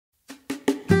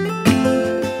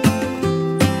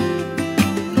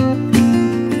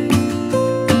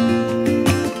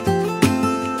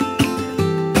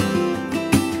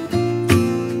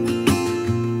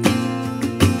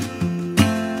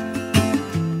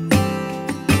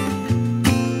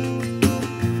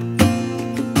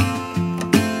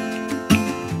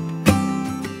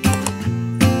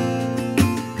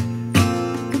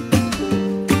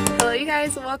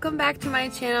welcome back to my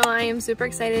channel. I am super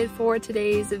excited for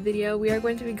today's video. We are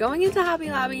going to be going into Hobby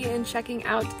Lobby and checking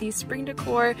out the spring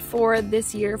decor for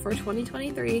this year, for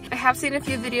 2023. I have seen a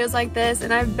few videos like this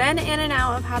and I've been in and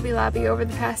out of Hobby Lobby over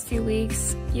the past few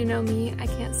weeks. You know me, I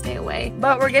can't stay away.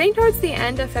 But we're getting towards the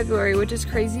end of February, which is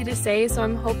crazy to say, so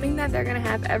I'm hoping that they're gonna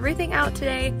have everything out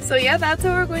today. So yeah, that's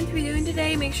what we're going to be doing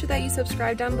today. Make sure that you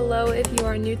subscribe down below if you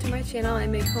are new to my channel. I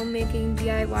make homemaking,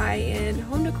 DIY, and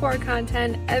home decor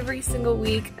content every single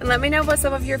week. And let me know what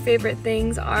some of your favorite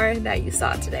things are that you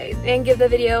saw today. And give the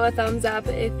video a thumbs up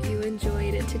if you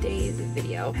enjoyed today's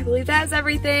video. I believe that's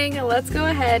everything. Let's go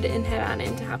ahead and head on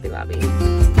into Hobby Lobby.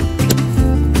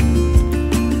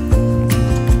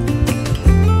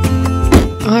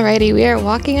 Alrighty, we are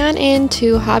walking on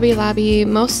into Hobby Lobby.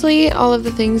 Mostly all of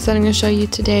the things that I'm going to show you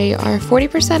today are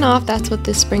 40% off. That's what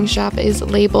this spring shop is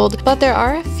labeled. But there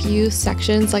are a few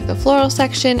sections like the floral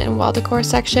section and wall decor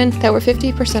section that were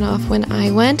 50% off when I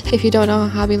went. If you don't know how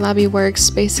Hobby Lobby works,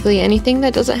 basically anything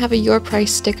that doesn't have a your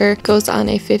price sticker goes on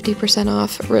a 50%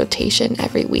 off rotation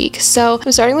every week. So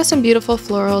I'm starting with some beautiful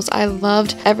florals. I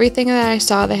loved everything that I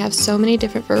saw. They have so many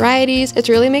different varieties. It's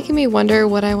really making me wonder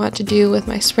what I want to do with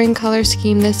my spring color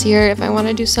scheme this year, if I want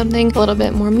to do something a little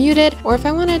bit more muted or if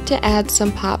I wanted to add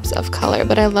some pops of color.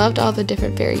 But I loved all the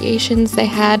different variations they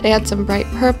had. They had some bright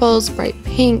purples, bright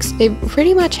pinks. They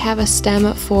pretty much have a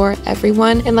stem for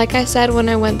everyone, and like I said when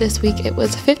I went this week, it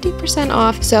was 50%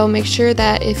 off. So make sure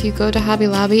that if you go to Hobby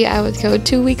Lobby, I would go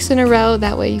 2 weeks in a row.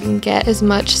 That way you can get as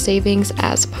much savings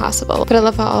as possible. But I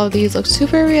love how all of these look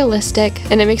super realistic,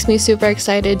 and it makes me super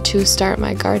excited to start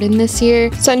my garden this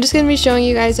year. So I'm just going to be showing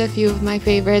you guys a few of my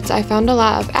favorites. I found a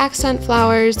lot of accent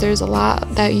flowers. There's a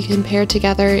lot that you can pair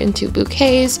together into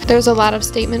bouquets. There's a lot of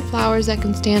statement flowers that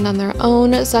can stand on their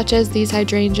own, such as these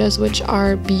hydrangeas, which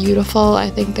are beautiful. I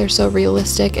think they're so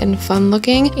realistic and fun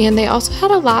looking. And they also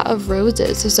had a lot of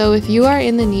roses. So if you are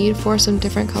in the need for some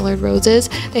different colored roses,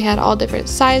 they had all different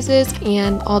sizes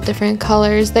and all different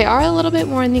colors. They are a little bit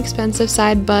more on the expensive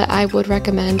side, but I would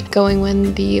recommend going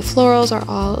when the florals are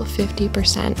all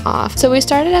 50% off. So we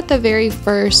started at the very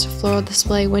first floral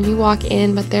display when you walk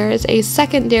in, but there is a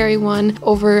secondary one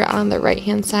over on the right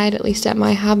hand side, at least at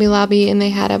my Hobby Lobby, and they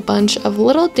had a bunch of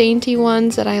little dainty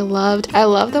ones that I loved. I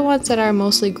love the ones that are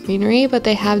mostly greenery, but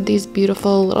they have these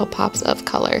beautiful little pops of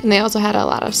color. And they also had a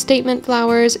lot of statement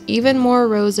flowers, even more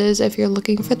roses if you're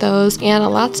looking for those, and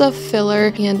lots of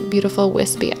filler and beautiful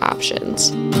wispy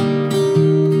options.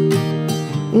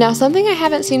 Now, something I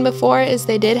haven't seen before is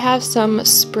they did have some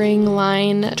spring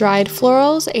line dried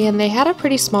florals, and they had a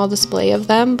pretty small display of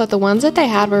them, but the ones that they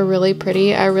had were really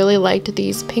pretty. I really liked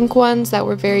these pink ones that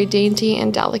were very dainty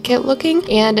and delicate looking,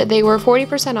 and they were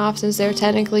 40% off since they're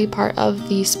technically part of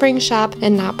the spring shop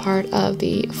and not part of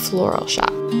the floral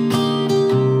shop.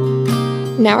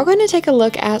 Now we're going to take a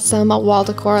look at some wall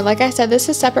decor. Like I said, this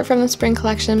is separate from the spring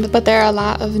collection, but there are a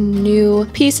lot of new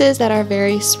pieces that are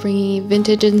very springy,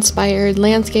 vintage inspired,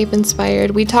 landscape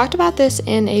inspired. We talked about this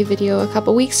in a video a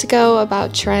couple weeks ago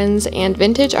about trends, and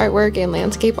vintage artwork and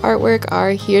landscape artwork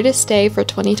are here to stay for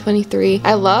 2023.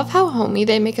 I love how homey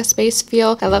they make a space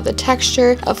feel. I love the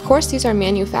texture. Of course, these are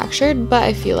manufactured, but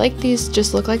I feel like these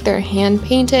just look like they're hand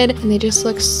painted and they just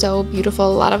look so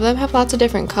beautiful. A lot of them have lots of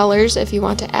different colors if you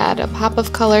want to add a pop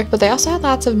of color, but they also had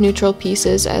lots of neutral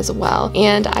pieces as well.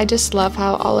 And I just love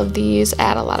how all of these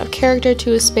add a lot of character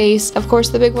to a space. Of course,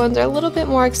 the big ones are a little bit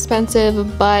more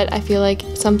expensive, but I feel like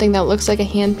something that looks like a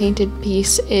hand-painted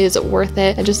piece is worth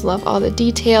it. I just love all the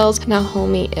details and how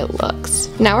homey it looks.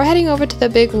 Now we're heading over to the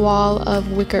big wall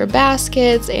of wicker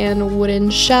baskets and wooden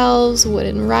shelves,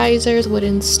 wooden risers,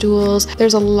 wooden stools.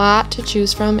 There's a lot to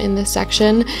choose from in this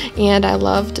section, and I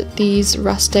loved these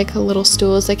rustic little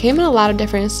stools. They came in a lot of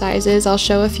different sizes. I'll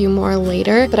show a few more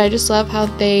later, but I just love how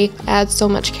they add so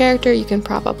much character. You can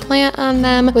prop a plant on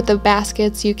them. With the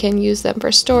baskets, you can use them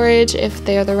for storage. If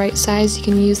they're the right size, you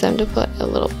can use them to put a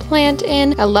little plant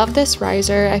in. I love this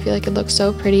riser. I feel like it looks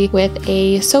so pretty with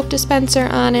a soap dispenser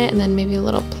on it and then maybe a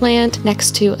little plant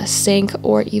next to a sink,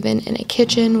 or even in a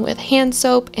kitchen with hand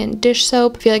soap and dish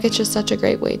soap. I feel like it's just such a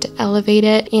great way to elevate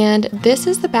it. And this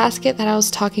is the basket that I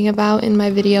was talking about in my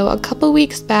video a couple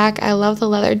weeks back. I love the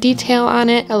leather detail on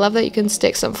it. I love that you can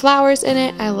stick some flowers in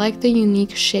it. I like the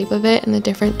unique shape of it and the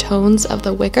different tones of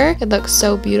the wicker. It looks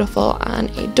so beautiful on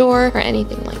a door or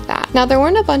anything like that. Now there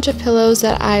weren't a bunch of pillows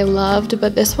that I loved,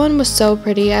 but this one was so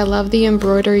pretty. I love the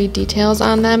embroidery details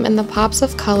on them and the pops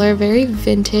of color, very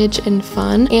vintage and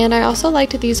fun. And I also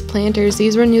liked these planters.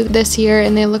 These were new this year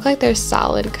and they look like they're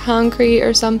solid concrete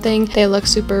or something. They look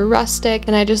super rustic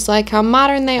and I just like how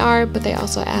modern they are, but they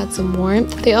also add some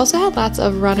warmth. They also had lots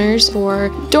of runners for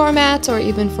doormats or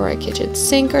even for a kitchen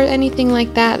sink or anything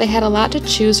like that. They had a lot to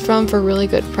choose from for really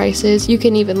good prices. You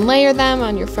can even layer them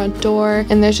on your front door,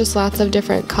 and there's just lots of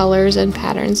different colors and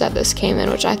patterns that this came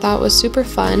in, which I thought was super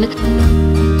fun.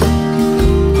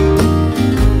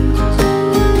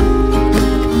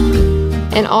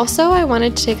 And also I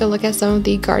wanted to take a look at some of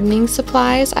the gardening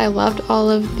supplies. I loved all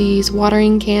of these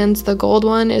watering cans. The gold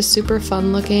one is super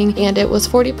fun looking and it was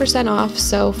 40% off,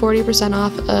 so 40%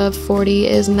 off of 40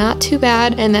 is not too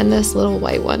bad. And then this little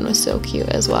white one was so cute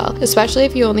as well, especially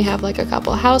if you only have like a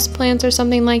couple house plants or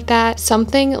something like that.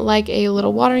 Something like a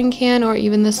little watering can or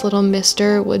even this little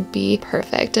mister would be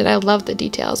perfect. And I love the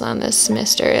details on this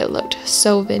mister. It looked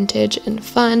so vintage and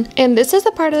fun. And this is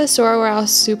the part of the store where I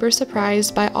was super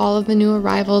surprised by all of the new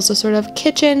arrivals, the sort of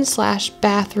kitchen slash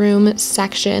bathroom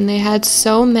section. They had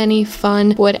so many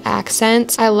fun wood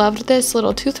accents. I loved this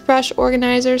little toothbrush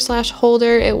organizer slash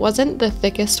holder. It wasn't the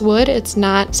thickest wood. It's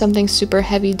not something super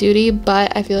heavy duty,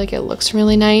 but I feel like it looks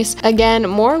really nice. Again,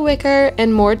 more wicker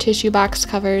and more tissue box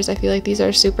covers. I feel like these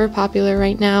are super popular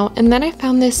right now. And then I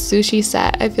found this sushi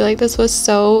set. I feel like this was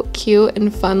so cute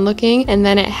and fun looking. And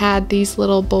then it had these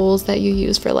little bowls that you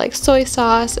use for like soy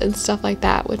sauce and stuff like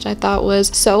that, which I thought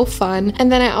was so fun. And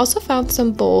then I also found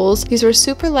some bowls. These were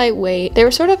super lightweight. They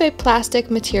were sort of a plastic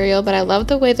material, but I love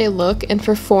the way they look. And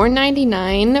for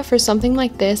 $4.99 for something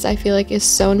like this, I feel like is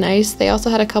so nice. They also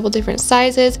had a couple different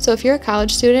sizes. So if you're a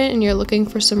college student and you're looking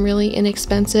for some really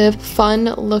inexpensive, fun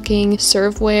looking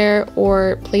serveware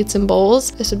or plates and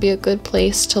bowls, this would be a good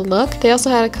place to look. They also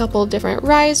had a couple different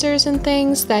risers and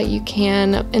things that you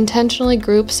can intentionally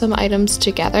group some items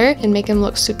together and make them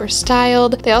look super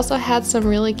styled. They also had some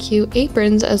really cute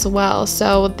aprons as well.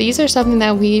 So these are something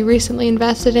that we recently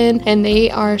invested in and they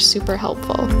are super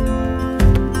helpful.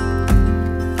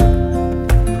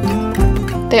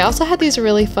 They also had these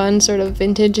really fun sort of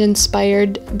vintage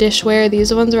inspired dishware.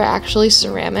 These ones were actually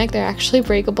ceramic. They're actually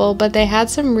breakable, but they had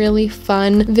some really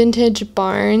fun vintage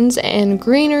barns and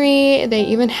greenery. They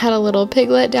even had a little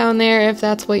piglet down there if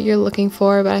that's what you're looking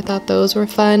for, but I thought those were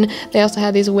fun. They also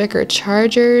had these wicker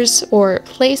chargers or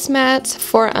placemats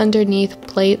for underneath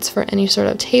plates for any sort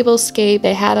of tablescape.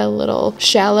 They had a little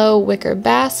shallow wicker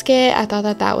basket. I thought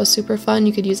that that was super fun.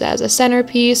 You could use that as a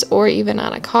centerpiece or even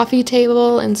on a coffee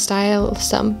table and style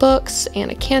some books and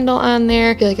a candle on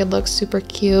there. I feel like it looks super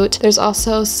cute. There's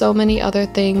also so many other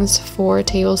things for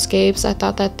tablescapes. I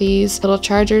thought that these little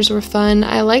chargers were fun.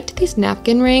 I liked these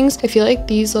napkin rings. I feel like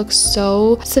these look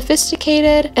so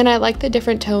sophisticated and I like the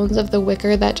different tones of the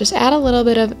wicker that just add a little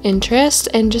bit of interest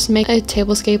and just make a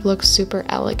tablescape look super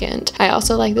elegant. I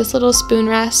also like this little spoon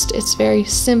rest. It's very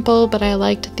simple, but I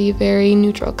liked the very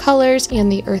neutral colors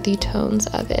and the earthy tones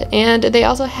of it. And they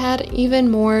also had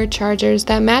even more chargers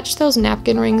that matched those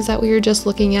napkin rings that we were just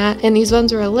looking at, and these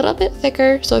ones were a little bit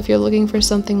thicker, so if you're looking for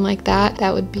something like that,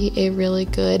 that would be a really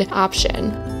good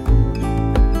option.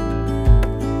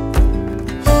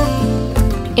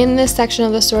 In this section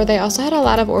of the store, they also had a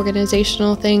lot of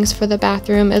organizational things for the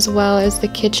bathroom as well as the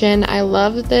kitchen. I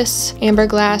love this amber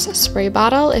glass spray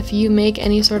bottle. If you make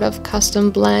any sort of custom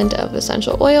blend of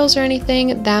essential oils or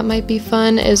anything, that might be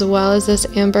fun, as well as this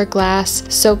amber glass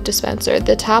soap dispenser.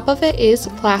 The top of it is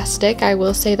plastic, I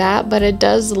will say that, but it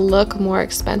does look more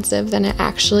expensive than it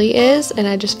actually is, and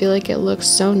I just feel like it looks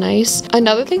so nice.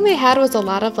 Another thing they had was a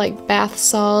lot of like bath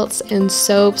salts and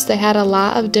soaps. They had a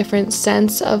lot of different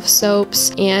scents of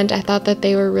soaps, and I thought that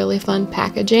they were really fun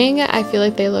packaging. I feel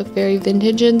like they look very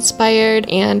vintage inspired,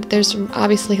 and there's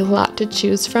obviously a lot to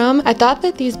choose from. I thought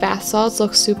that these bath salts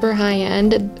look super high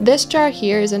end. This jar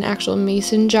here is an actual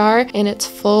mason jar, and it's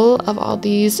full of all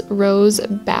these rose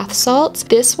bath salts.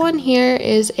 This one here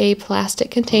is a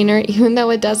plastic container, even though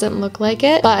it doesn't look like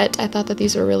it, but I thought that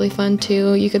these were really fun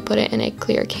too. You could put it in a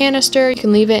clear canister. You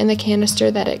can leave it in the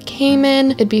canister that it came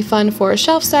in. It'd be fun for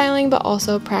shelf styling, but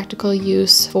also practical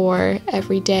use for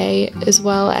every day, as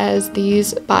well as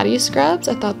these body scrubs.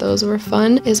 I thought those were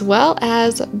fun, as well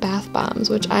as bath bombs,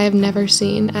 which I have never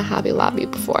seen at Hobby Lobby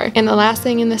before. And the last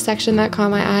thing in this section that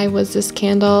caught my eye was this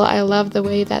candle. I love the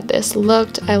way that this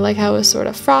looked. I like how it was sort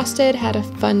of frosted, had a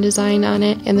fun design on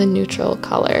it, and the neutral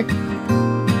color.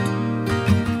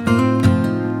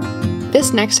 This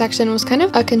This next section was kind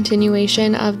of a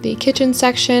continuation of the kitchen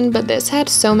section, but this had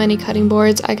so many cutting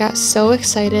boards. I got so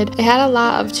excited. They had a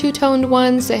lot of two-toned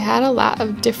ones. They had a lot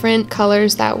of different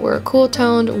colors that were cool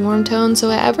toned, warm toned, so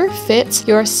whatever fits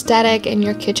your aesthetic and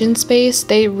your kitchen space,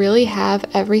 they really have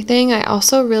everything. I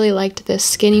also really liked this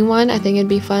skinny one. I think it'd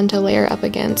be fun to layer up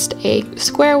against a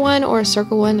square one or a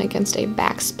circle one against a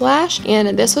backsplash,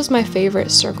 and this was my favorite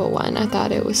circle one. I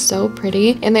thought it was so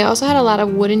pretty. And they also had a lot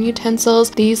of wooden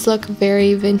utensils. These look very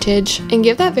vintage and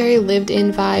give that very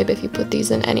lived-in vibe if you put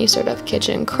these in any sort of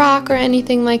kitchen crock or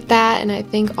anything like that, and I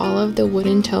think all of the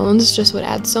wooden tones just would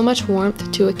add so much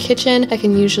warmth to a kitchen that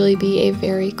can usually be a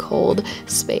very cold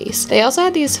space. They also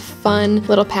had these fun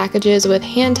little packages with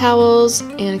hand towels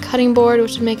and a cutting board,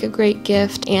 which would make a great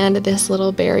gift, and this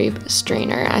little berry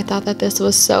strainer. I thought that this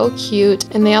was so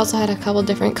cute, and they also had a couple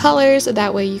different colors,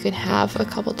 that way you can have a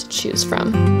couple to choose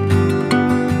from.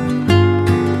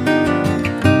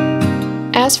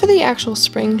 As for the actual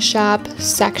spring shop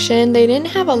section, they didn't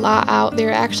have a lot out. They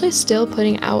were actually still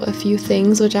putting out a few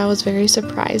things, which I was very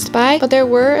surprised by, but there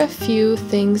were a few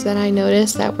things that I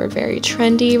noticed that were very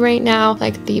trendy right now,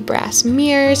 like the brass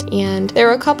mirrors, and there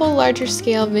were a couple larger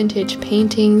scale vintage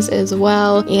paintings as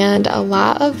well, and a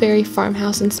lot of very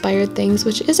farmhouse inspired things,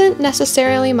 which isn't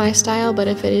necessarily my style, but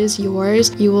if it is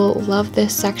yours, you will love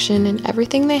this section and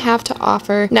everything they have to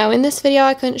offer. Now in this video,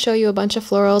 I couldn't show you a bunch of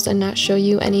florals and not show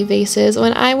you any vases.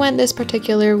 When I went this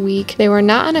particular week, they were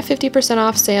not on a 50%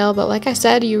 off sale, but like I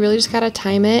said, you really just gotta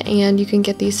time it and you can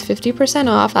get these 50%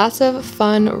 off. Lots of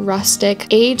fun, rustic,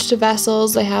 aged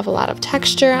vessels. They have a lot of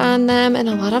texture on them, and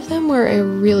a lot of them were a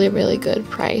really, really good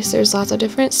price. There's lots of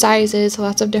different sizes,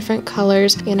 lots of different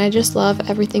colors, and I just love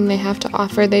everything they have to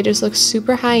offer. They just look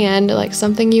super high-end, like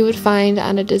something you would find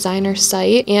on a designer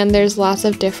site, and there's lots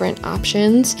of different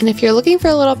options. And if you're looking for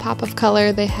a little pop of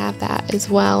color, they have that as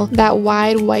well. That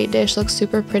wide white dish looks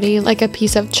super pretty, like a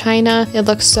piece of china. It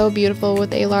looks so beautiful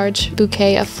with a large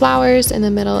bouquet of flowers in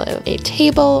the middle of a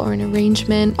table or an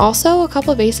arrangement. Also, a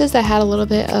couple vases that had a little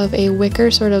bit of a wicker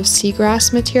sort of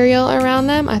seagrass material around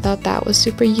them. I thought that was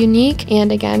super unique,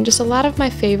 and again, just a lot of my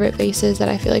favorite vases that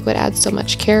I feel like would add so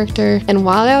much character. And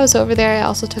while I was over there, I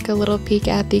also took a little peek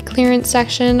at the clearance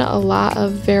section. A lot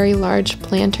of very large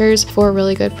planters for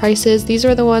really good prices. These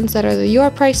are the ones that are the Your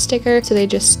Price sticker, so they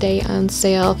just stay on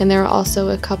sale. And there are also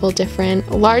a couple different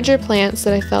larger plants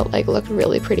that I felt like looked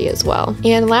really pretty as well.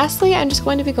 And lastly, I'm just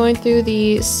going to be going through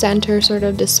the center sort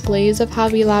of displays of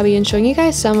Hobby Lobby and showing you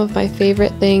guys some of my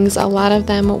favorite things. A lot of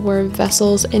them were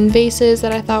vessels and vases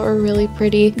that I thought were really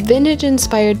pretty, vintage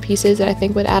inspired pieces that I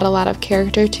think would add a lot of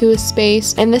character to a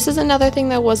space. And this is another thing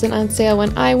that wasn't on sale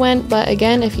when I went, but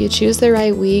again, if you choose the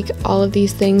right week, all of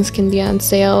these things can be on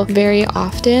sale very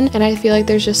often, and I feel like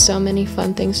there's just so many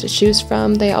fun things to choose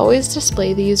from. They always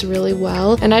display these really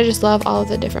well, and I just love all of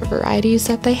the different varieties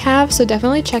that they have, so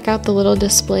definitely check out the little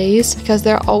displays because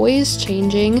they're always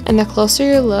changing, and the closer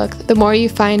you look, the more you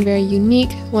find very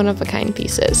unique, one-of-a-kind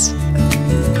pieces.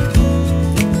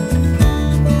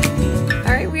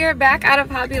 We are back out of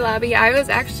Hobby Lobby. I was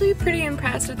actually pretty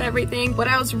impressed with everything. What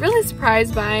I was really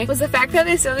surprised by was the fact that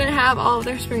they still didn't have all of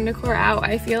their spring decor out.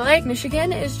 I feel like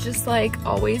Michigan is just like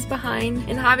always behind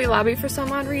in Hobby Lobby for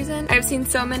some odd reason. I've seen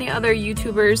so many other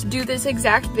YouTubers do this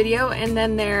exact video and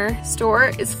then their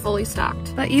store is fully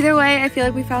stocked. But either way, I feel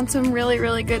like we found some really,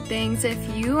 really good things. If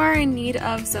you are in need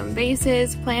of some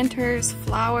vases, planters,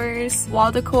 flowers,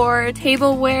 wall decor,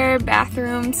 tableware,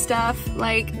 bathroom stuff,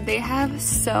 like they have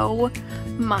so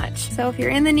much. So if you're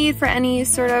in the need for any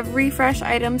sort of refresh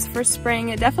items for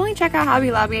spring, definitely check out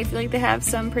Hobby Lobby. I feel like they have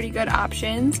some pretty good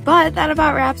options. But that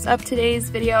about wraps up today's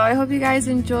video. I hope you guys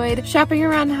enjoyed shopping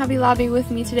around Hobby Lobby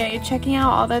with me today, checking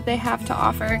out all that they have to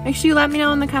offer. Make sure you let me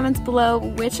know in the comments below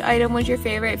which item was your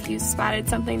favorite. If you spotted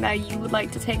something that you would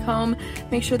like to take home,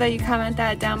 make sure that you comment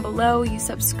that down below, you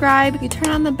subscribe, you turn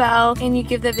on the bell, and you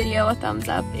give the video a thumbs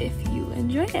up if you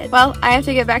enjoyed it. Well, I have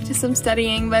to get back to some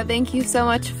studying, but thank you so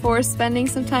much for spending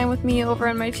some time with me over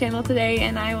on my channel today,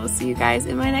 and I will see you guys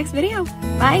in my next video.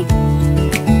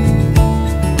 Bye!